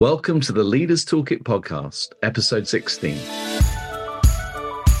Welcome to the Leaders Toolkit Podcast, episode 16.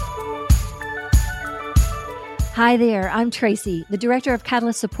 Hi there, I'm Tracy, the Director of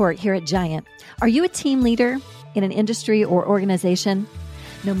Catalyst Support here at Giant. Are you a team leader in an industry or organization?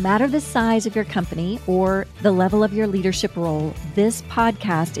 No matter the size of your company or the level of your leadership role, this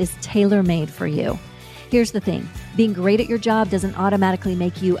podcast is tailor-made for you. Here's the thing, being great at your job doesn't automatically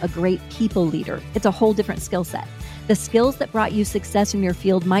make you a great people leader. It's a whole different skill set. The skills that brought you success in your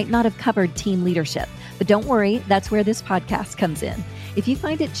field might not have covered team leadership, but don't worry, that's where this podcast comes in. If you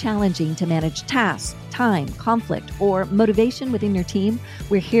find it challenging to manage tasks, time, conflict, or motivation within your team,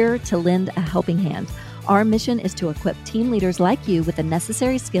 we're here to lend a helping hand. Our mission is to equip team leaders like you with the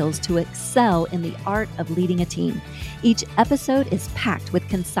necessary skills to excel in the art of leading a team. Each episode is packed with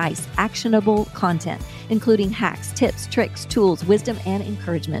concise, actionable content, including hacks, tips, tricks, tools, wisdom, and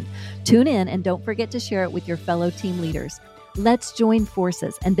encouragement. Tune in and don't forget to share it with your fellow team leaders. Let's join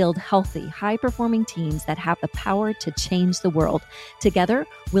forces and build healthy, high-performing teams that have the power to change the world. Together,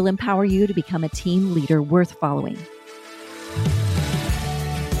 we'll empower you to become a team leader worth following.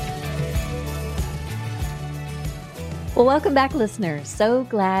 Well, welcome back, listeners. So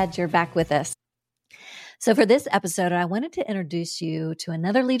glad you're back with us. So for this episode, I wanted to introduce you to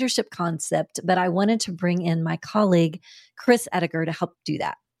another leadership concept, but I wanted to bring in my colleague, Chris Ettinger, to help do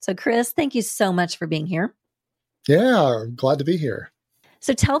that. So Chris, thank you so much for being here. Yeah, glad to be here.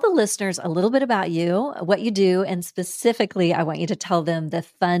 So tell the listeners a little bit about you, what you do, and specifically, I want you to tell them the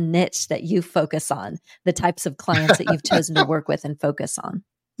fun niche that you focus on, the types of clients that you've chosen to work with and focus on.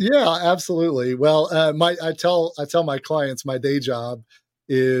 Yeah, absolutely. Well, I tell my clients my day job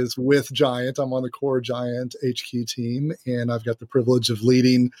is with Giant. I'm on the core Giant HQ team, and I've got the privilege of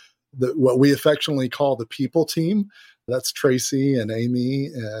leading what we affectionately call the people team. That's Tracy and Amy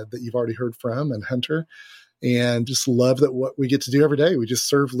that you've already heard from, and Hunter. And just love that what we get to do every day. We just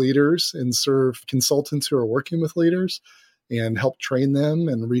serve leaders and serve consultants who are working with leaders and help train them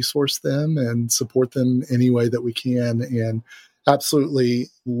and resource them and support them any way that we can. And absolutely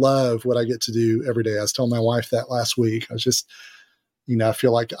love what I get to do every day. I was telling my wife that last week. I was just, I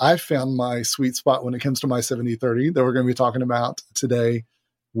feel like I found my sweet spot when it comes to my 70-30 that we're going to be talking about today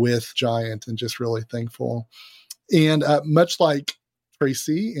with Giant, and just really thankful. And much like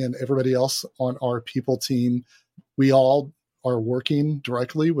Tracy and everybody else on our people team, we all are working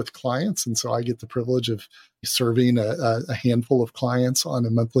directly with clients. And so I get the privilege of serving a handful of clients on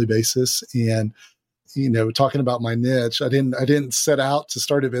a monthly basis. And talking about my niche, I didn't set out to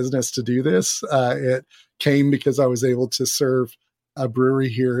start a business to do this. It came because I was able to serve a brewery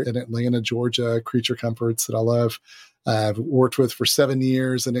here in Atlanta, Georgia, Creature Comforts, that I love. I've worked with for 7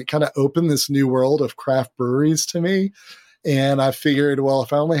 years, and it kind of opened this new world of craft breweries to me. And I figured, well,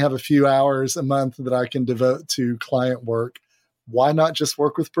 if I only have a few hours a month that I can devote to client work, why not just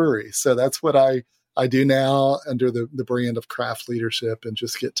work with breweries? So that's what I do now under the brand of craft leadership, and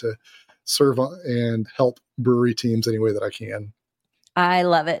just get to serve and help brewery teams any way that I can. I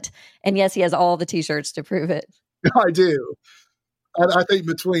love it. And yes, he has all the t-shirts to prove it. I do. I think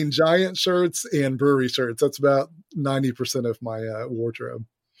between Giant shirts and brewery shirts, that's about 90% of my wardrobe.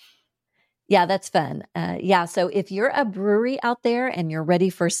 Yeah, that's fun. So if you're a brewery out there and you're ready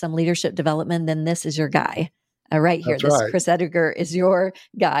for some leadership development, then this is your guy right here. That's right. Chris Ettinger is your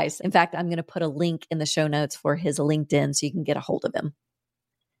guy. In fact, I'm going to put a link in the show notes for his LinkedIn so you can get a hold of him.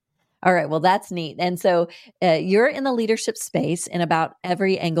 All right. Well, that's neat. And so you're in the leadership space in about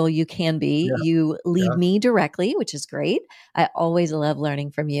every angle you can be. Yeah. You lead me directly, which is great. I always love learning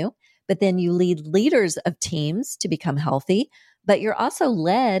from you. But then you lead leaders of teams to become healthy. But you're also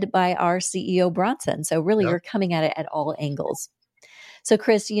led by our CEO, Bronson. So really, you're coming at it at all angles. So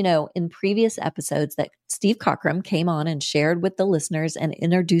Chris, in previous episodes that Steve Cockram came on and shared with the listeners and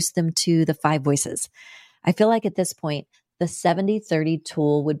introduced them to the 5 voices. I feel like at this point, the 70-30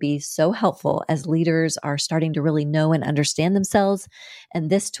 tool would be so helpful as leaders are starting to really know and understand themselves. And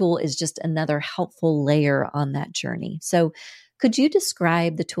this tool is just another helpful layer on that journey. So could you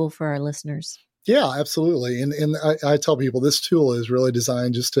describe the tool for our listeners? Yeah, absolutely. And I tell people this tool is really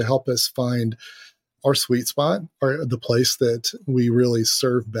designed just to help us find our sweet spot, or the place that we really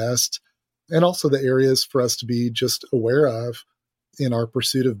serve best, and also the areas for us to be just aware of in our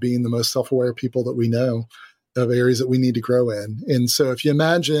pursuit of being the most self-aware people that we know, of areas that we need to grow in. And so if you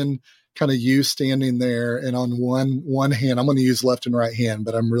imagine kind of you standing there, and on one hand, I'm going to use left and right hand,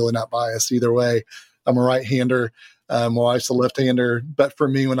 but I'm really not biased either way. I'm a right-hander. My wife's a left-hander. But for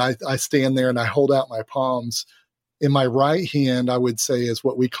me, when I stand there and I hold out my palms, in my right hand, I would say is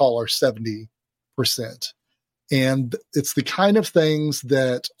what we call our 70%. And it's the kind of things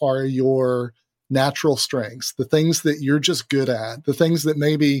that are your natural strengths, the things that you're just good at, the things that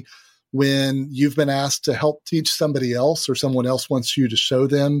maybe when you've been asked to help teach somebody else or someone else wants you to show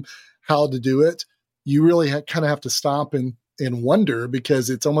them how to do it, you really kind of have to stop and wonder, because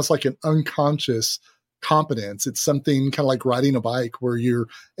it's almost like an unconscious competence. It's something kind of like riding a bike where you're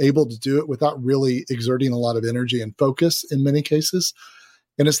able to do it without really exerting a lot of energy and focus in many cases.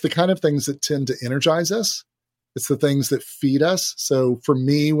 And it's the kind of things that tend to energize us. It's the things that feed us. So for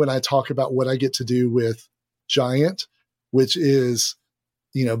me, when I talk about what I get to do with Giant, which is,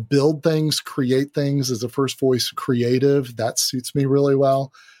 build things, create things as a first voice creative, that suits me really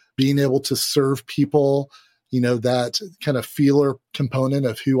well. Being able to serve people, that kind of feeler component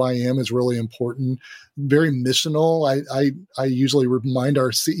of who I am is really important. Very missional. I usually remind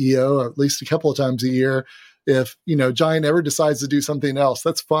our CEO at least a couple of times a year, if, Giant ever decides to do something else,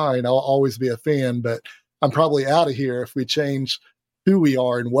 that's fine. I'll always be a fan, but I'm probably out of here if we change who we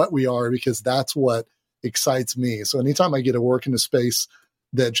are and what we are, because that's what excites me. So anytime I get to work in a space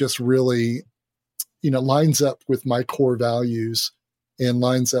that just really, lines up with my core values and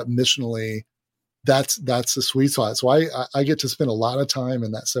lines up missionally, that's the sweet spot. So I get to spend a lot of time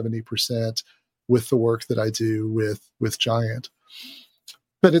in that 70% with the work that I do with Giant.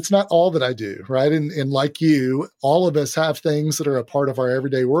 But it's not all that I do, right? And like you, all of us have things that are a part of our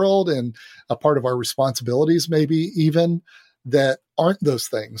everyday world and a part of our responsibilities, maybe even, that aren't those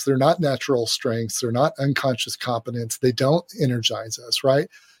things. They're not natural strengths. They're not unconscious competence. They don't energize us, right?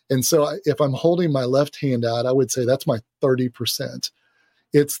 And so if I'm holding my left hand out, I would say that's my 30%.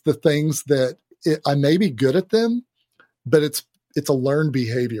 It's the things that I may be good at them, but it's a learned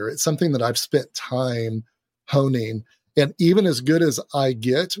behavior. It's something that I've spent time honing. And even as good as I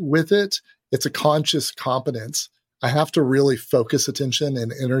get with it, it's a conscious competence. I have to really focus attention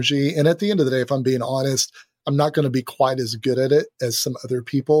and energy. And at the end of the day, if I'm being honest, I'm not going to be quite as good at it as some other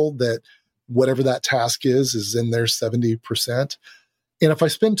people that whatever that task is in their 70%. And if I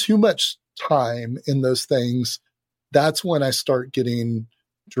spend too much time in those things, that's when I start getting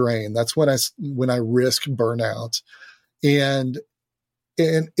drained. That's when I risk burnout. And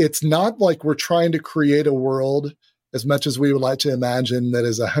it's not like we're trying to create a world, as much as we would like to imagine, that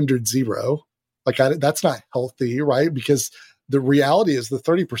is 100-0. That's not healthy, right? Because the reality is the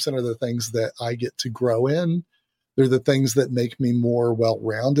 30% of the things that I get to grow in, they're the things that make me more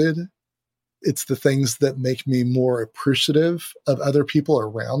well-rounded. It's the things that make me more appreciative of other people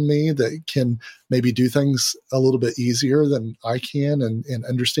around me that can maybe do things a little bit easier than I can and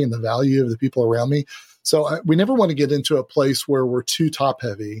understand the value of the people around me. So we never want to get into a place where we're too top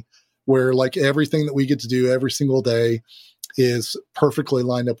heavy, where like everything that we get to do every single day is perfectly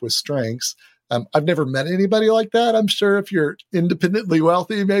lined up with strengths. I've never met anybody like that. I'm sure if you're independently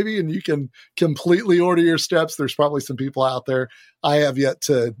wealthy, maybe, and you can completely order your steps, there's probably some people out there. I have yet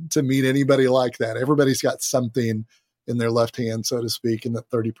to meet anybody like that. Everybody's got something in their left hand, so to speak, in the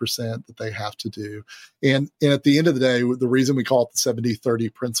 30% that they have to do. And at the end of the day, the reason we call it the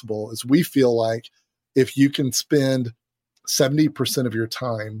 70-30 principle is we feel like if you can spend 70% of your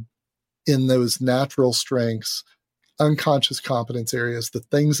time in those natural strengths, unconscious competence areas, the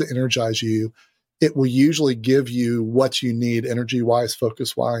things that energize you, it will usually give you what you need energy-wise,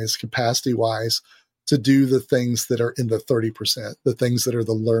 focus-wise, capacity-wise to do the things that are in the 30%, the things that are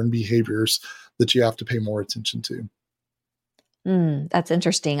the learned behaviors that you have to pay more attention to. That's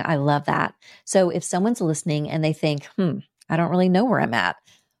interesting. I love that. So if someone's listening and they think, I don't really know where I'm at,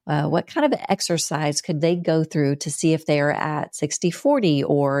 what kind of exercise could they go through to see if they are at 60-40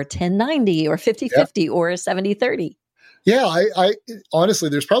 or 10-90 or 50-50 or 70-30? Yeah, I honestly,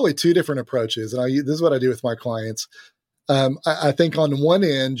 there's probably two different approaches. And this is what I do with my clients. I think on one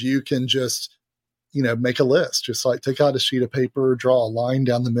end, you can just, make a list, just like take out a sheet of paper, draw a line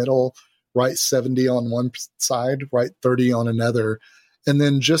down the middle, write 70 on one side, write 30 on another, and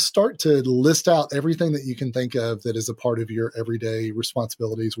then just start to list out everything that you can think of that is a part of your everyday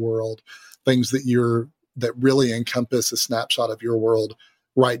responsibilities world, things that really encompass a snapshot of your world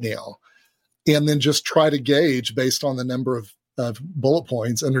right now. And then just try to gauge based on the number of bullet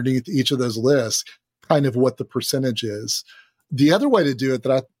points underneath each of those lists, kind of what the percentage is. The other way to do it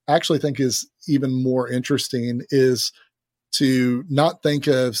that I actually think is even more interesting is to not think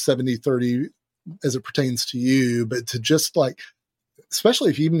of 70-30 as it pertains to you, but to just like,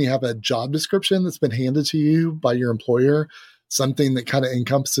 especially if even you have a job description that's been handed to you by your employer, something that kind of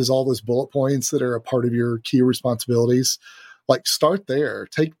encompasses all those bullet points that are a part of your key responsibilities. Like start there.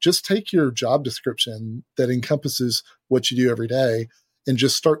 Take your job description that encompasses what you do every day and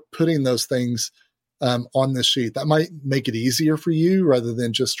just start putting those things on this sheet. That might make it easier for you rather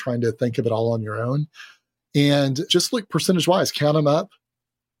than just trying to think of it all on your own. And just look percentage wise, count them up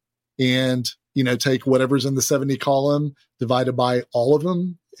and take whatever's in the 70 column divided by all of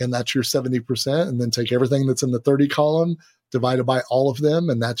them, and that's your 70%. And then take everything that's in the 30 column divided by all of them,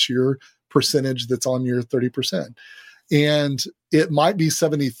 and that's your percentage that's on your 30%. And it might be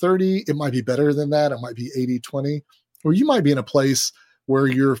 70-30. It might be better than that. It might be 80-20, or you might be in a place where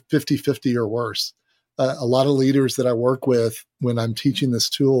you're 50-50 or worse. A lot of leaders that I work with when I'm teaching this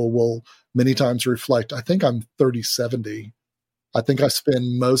tool will many times reflect, I think I'm 30-70. I think I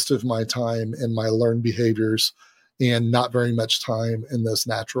spend most of my time in my learned behaviors and not very much time in those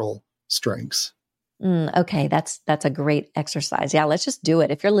natural strengths. Okay, that's a great exercise. Yeah, let's just do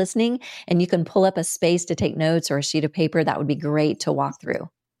it. If you're listening and you can pull up a space to take notes or a sheet of paper, that would be great to walk through.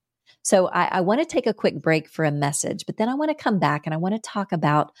 So I want to take a quick break for a message, but then I want to come back and I want to talk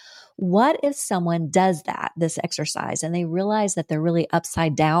about what if someone does this exercise, and they realize that they're really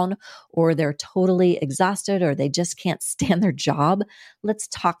upside down, or they're totally exhausted, or they just can't stand their job. Let's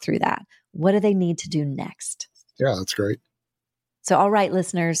talk through that. What do they need to do next? Yeah, that's great. So, all right,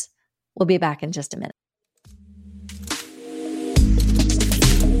 listeners, we'll be back in just a minute.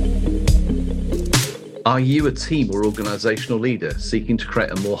 Are you a team or organizational leader seeking to create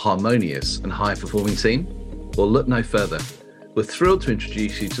a more harmonious and higher performing team? Well, look no further. We're thrilled to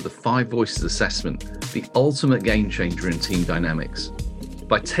introduce you to the 5 Voices Assessment, the ultimate game changer in team dynamics.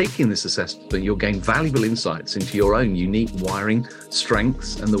 By taking this assessment, you'll gain valuable insights into your own unique wiring,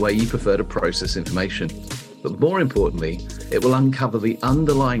 strengths, and the way you prefer to process information. But more importantly, it will uncover the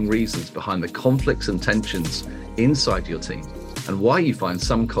underlying reasons behind the conflicts and tensions inside your team, and why you find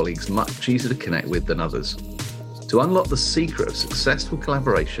some colleagues much easier to connect with than others. To unlock the secret of successful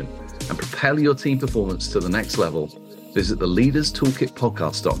collaboration and propel your team performance to the next level, visit the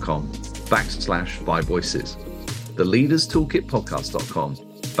leaderstoolkitpodcast.com/5 voices. The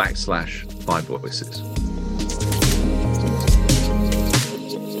leaderstoolkitpodcast.com/5 voices.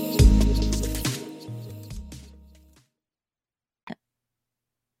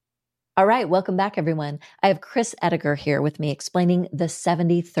 All right, welcome back, everyone. I have Chris Ettinger here with me explaining the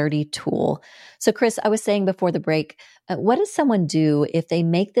 70-30 tool. So, Chris, I was saying before the break, what does someone do if they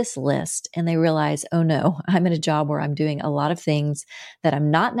make this list and they realize, oh no, I'm in a job where I'm doing a lot of things that I'm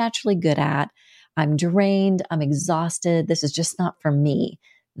not naturally good at. I'm drained. I'm exhausted. This is just not for me.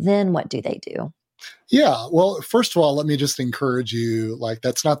 Then what do they do? Yeah. Well, first of all, let me just encourage you,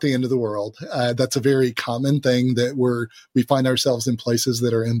 that's not the end of the world. That's a very common thing that we find ourselves in places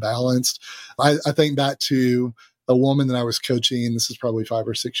that are imbalanced. I think back to a woman that I was coaching. This is probably 5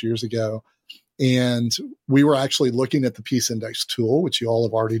 or 6 years ago. And we were actually looking at the Peace Index tool, which you all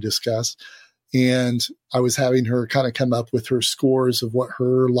have already discussed. And I was having her kind of come up with her scores of what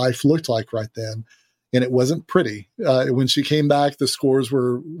her life looked like right then. And it wasn't pretty. When she came back, the scores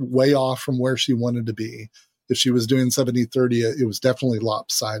were way off from where she wanted to be. If she was doing 70-30, it was definitely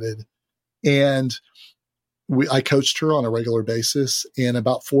lopsided. And I coached her on a regular basis. And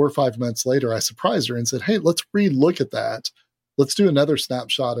about 4 or 5 months later, I surprised her and said, hey, let's re-look at that. Let's do another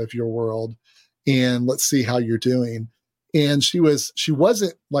snapshot of your world and let's see how you're doing. And she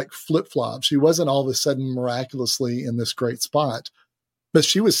wasn't like flip-flop. She wasn't all of a sudden miraculously in this great spot, but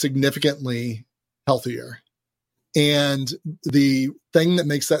she was significantly healthier. And the thing that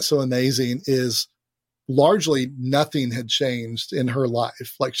makes that so amazing is largely nothing had changed in her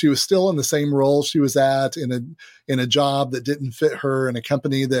life. Like, she was still in the same role she was at in a job that didn't fit her, in a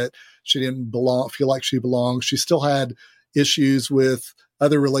company that she didn't feel like she belonged. She still had issues with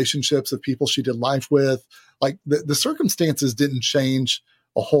other relationships of people she did life with. Like, the circumstances didn't change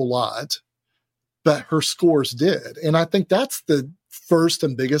a whole lot, but her scores did. And I think that's the first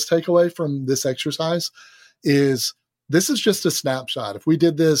and biggest takeaway from this exercise is this is just a snapshot. If we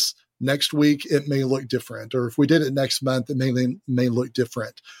did this next week, it may look different. Or if we did it next month, it may look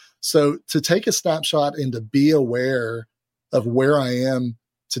different. So to take a snapshot and to be aware of where I am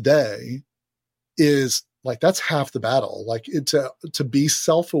today is that's half the battle. To be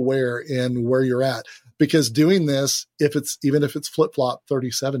self-aware in where you're at, because doing this, even if it's flip-flop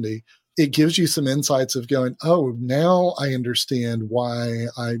 30-70, it gives you some insights of going, oh, now I understand why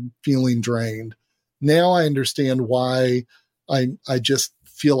I'm feeling drained. Now I understand why I just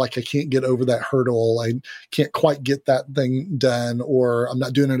feel like I can't get over that hurdle. I can't quite get that thing done, or I'm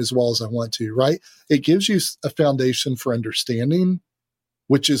not doing it as well as I want to, right? It gives you a foundation for understanding,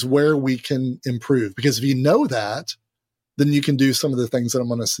 which is where we can improve. Because if you know that, then you can do some of the things that I'm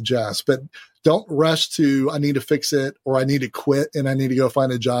going to suggest. But don't rush to, I need to fix it, or I need to quit and I need to go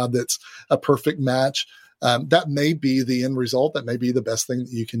find a job that's a perfect match. That may be the end result. That may be the best thing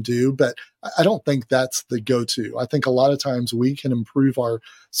that you can do. But I don't think that's the go-to. I think a lot of times we can improve our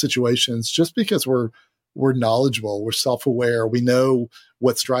situations just because we're knowledgeable, we're self-aware, we know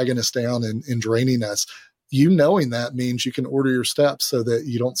what's dragging us down and draining us. You knowing that means you can order your steps so that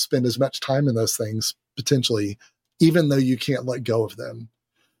you don't spend as much time in those things potentially, even though you can't let go of them.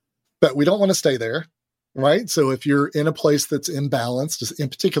 But we don't want to stay there, right? So if you're in a place that's imbalanced, in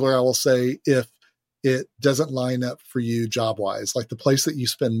particular, I will say if it doesn't line up for you job-wise, like the place that you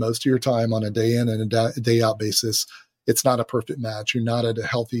spend most of your time on a day in and a day out basis, it's not a perfect match. You're not at a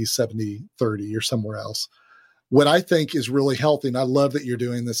healthy 70-30. You're somewhere else. What I think is really healthy, and I love that you're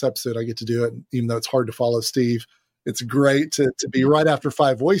doing this episode. I get to do it, even though it's hard to follow Steve. It's great to be right after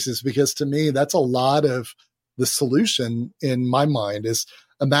Five Voices, because to me, that's a lot of the solution in my mind is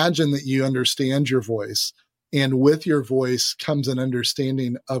imagine that you understand your voice, and with your voice comes an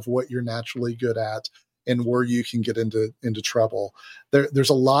understanding of what you're naturally good at and where you can get into trouble. There's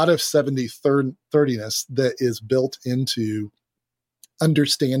a lot of 70-30ness that is built into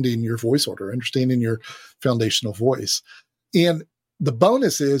understanding your voice order, understanding your foundational voice. And the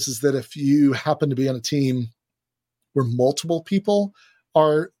bonus is that if you happen to be on a team where multiple people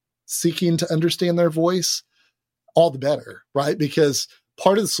are seeking to understand their voice, all the better, right? Because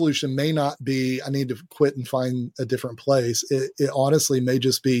part of the solution may not be, I need to quit and find a different place. It honestly may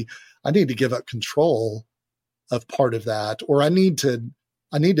just be, I need to give up control of part of that, or I need to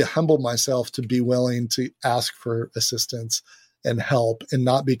humble myself to be willing to ask for assistance and help and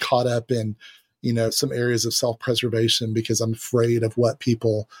not be caught up in, some areas of self-preservation because I'm afraid of what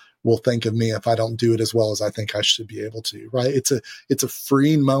people will think of me if I don't do it as well as I think I should be able to, right? It's a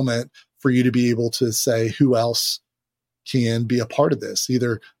freeing moment for you to be able to say who else can be a part of this,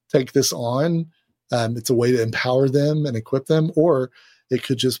 either take this on. It's a way to empower them and equip them, or it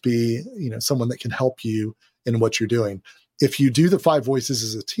could just be, someone that can help you in what you're doing. If you do the Five Voices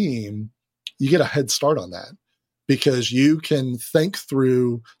as a team, you get a head start on that because you can think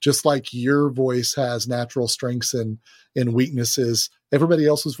through, just like your voice has natural strengths and weaknesses, everybody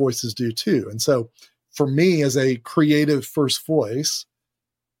else's voices do too. And so for me as a creative first voice,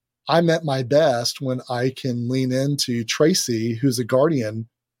 I'm at my best when I can lean into Tracy, who's a guardian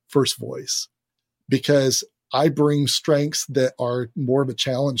first voice, because I bring strengths that are more of a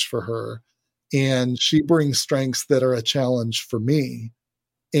challenge for her, and she brings strengths that are a challenge for me.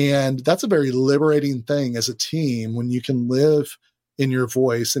 And that's a very liberating thing as a team when you can live in your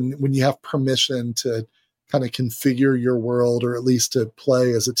voice and when you have permission to kind of configure your world, or at least to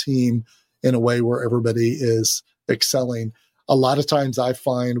play as a team in a way where everybody is excelling. A lot of times I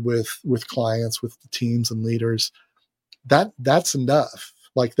find with clients, with the teams and leaders, that's enough.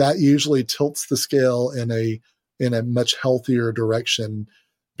 Like that usually tilts the scale in a much healthier direction,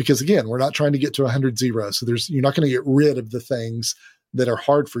 because again, we're not trying to get to 100-0. So you're not going to get rid of the things that are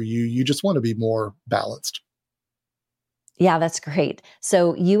hard for you. You just want to be more balanced. Yeah, that's great.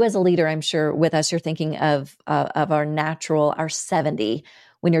 So you as a leader, I'm sure with us, you're thinking of our 70.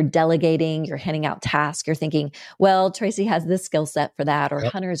 When you're delegating, you're handing out tasks, you're thinking, well, Tracy has this skill set for that, or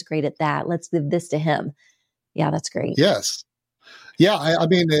Hunter is great at that. Let's give this to him. Yeah, that's great. Yes. Yeah.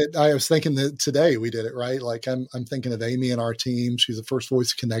 I was thinking that today we did it, right? Like I'm thinking of Amy in our team. She's a first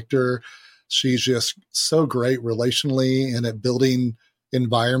voice connector. She's just so great relationally and at building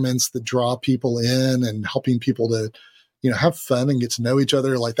environments that draw people in and helping people to, have fun and get to know each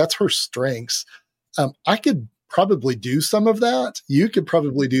other. Like that's her strengths. I could probably do some of that. You could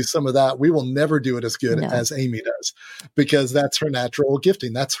probably do some of that. We will never do it as good as Amy does, because that's her natural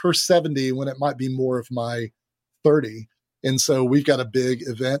gifting. That's her 70 when it might be more of my 30. And so we've got a big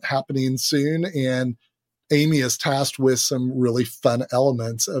event happening soon, and Amy is tasked with some really fun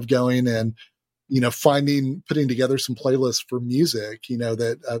elements of going and, putting together some playlists for music,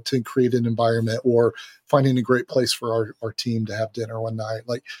 that to create an environment, or finding a great place for our team to have dinner one night.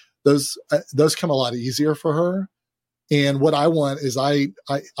 Like those come a lot easier for her. And what I want is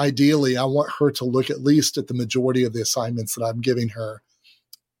ideally, I want her to look at least at the majority of the assignments that I'm giving her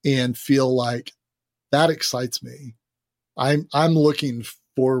and feel like that excites me. I'm looking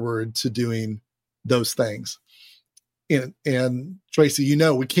forward to doing those things. And Tracy,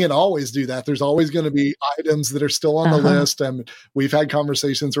 we can't always do that. There's always going to be items that are still on the list. And we've had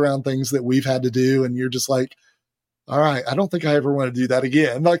conversations around things that we've had to do. And you're just like, all right, I don't think I ever want to do that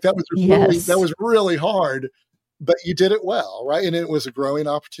again. Like that was really hard, but you did it well. Right. And it was a growing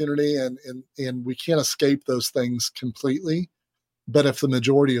opportunity, and we can't escape those things completely. But if the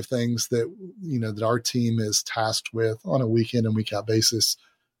majority of things that, that our team is tasked with on a week in and week out basis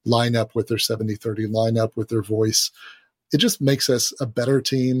line up with their 70-30, line up with their voice, it just makes us a better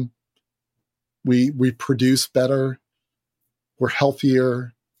team. We produce better, we're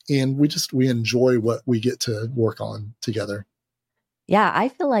healthier, and we enjoy what we get to work on together. Yeah, I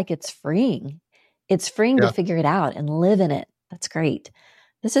feel like it's freeing. It's freeing to figure it out and live in it. That's great.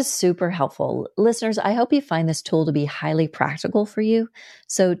 This is super helpful. Listeners, I hope you find this tool to be highly practical for you.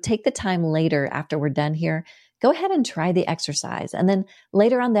 So take the time later after we're done here. Go ahead and try the exercise. And then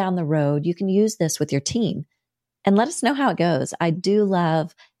later on down the road, you can use this with your team and let us know how it goes. I do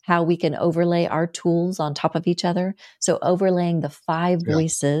love how we can overlay our tools on top of each other. So overlaying the 5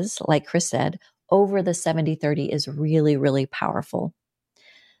 voices, like Chris said, over the 70-30 is really, really powerful.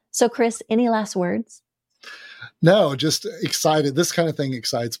 So Chris, any last words? No, just excited. This kind of thing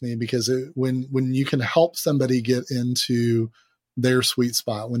excites me because when you can help somebody get into their sweet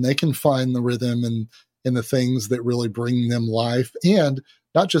spot, when they can find the rhythm and the things that really bring them life, and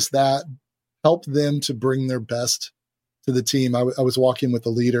not just that, help them to bring their best to the team. I was walking with a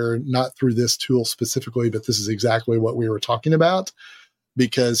leader, not through this tool specifically, but this is exactly what we were talking about,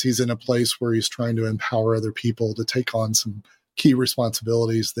 because he's in a place where he's trying to empower other people to take on some key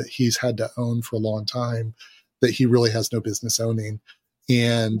responsibilities that he's had to own for a long time that he really has no business owning.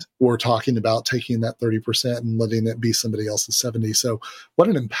 And we're talking about taking that 30% and letting it be somebody else's 70. So what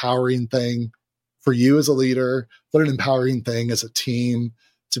an empowering thing for you as a leader, what an empowering thing as a team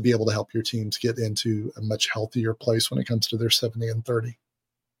to be able to help your teams get into a much healthier place when it comes to their 70 and 30.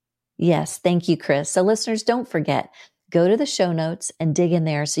 Yes. Thank you, Chris. So listeners, don't forget, go to the show notes and dig in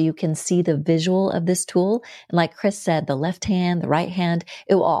there so you can see the visual of this tool. And like Chris said, the left hand, the right hand,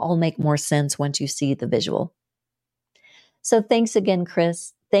 it will all make more sense once you see the visual. So thanks again,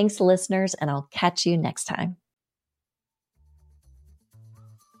 Chris. Thanks, listeners, and I'll catch you next time.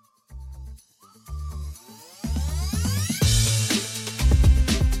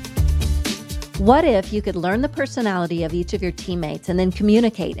 What if you could learn the personality of each of your teammates and then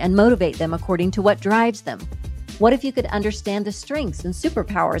communicate and motivate them according to what drives them? What if you could understand the strengths and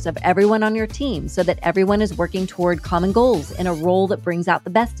superpowers of everyone on your team so that everyone is working toward common goals in a role that brings out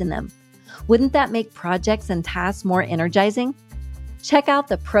the best in them? Wouldn't that make projects and tasks more energizing? Check out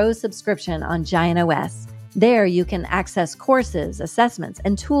the Pro subscription on Giant OS. There you can access courses, assessments,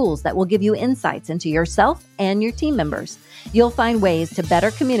 and tools that will give you insights into yourself and your team members. You'll find ways to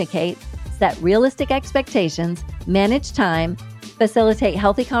better communicate, set realistic expectations, manage time, facilitate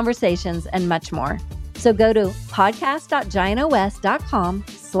healthy conversations, and much more. So go to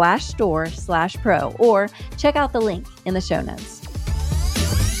podcast.giantos.com/store/pro or check out the link in the show notes.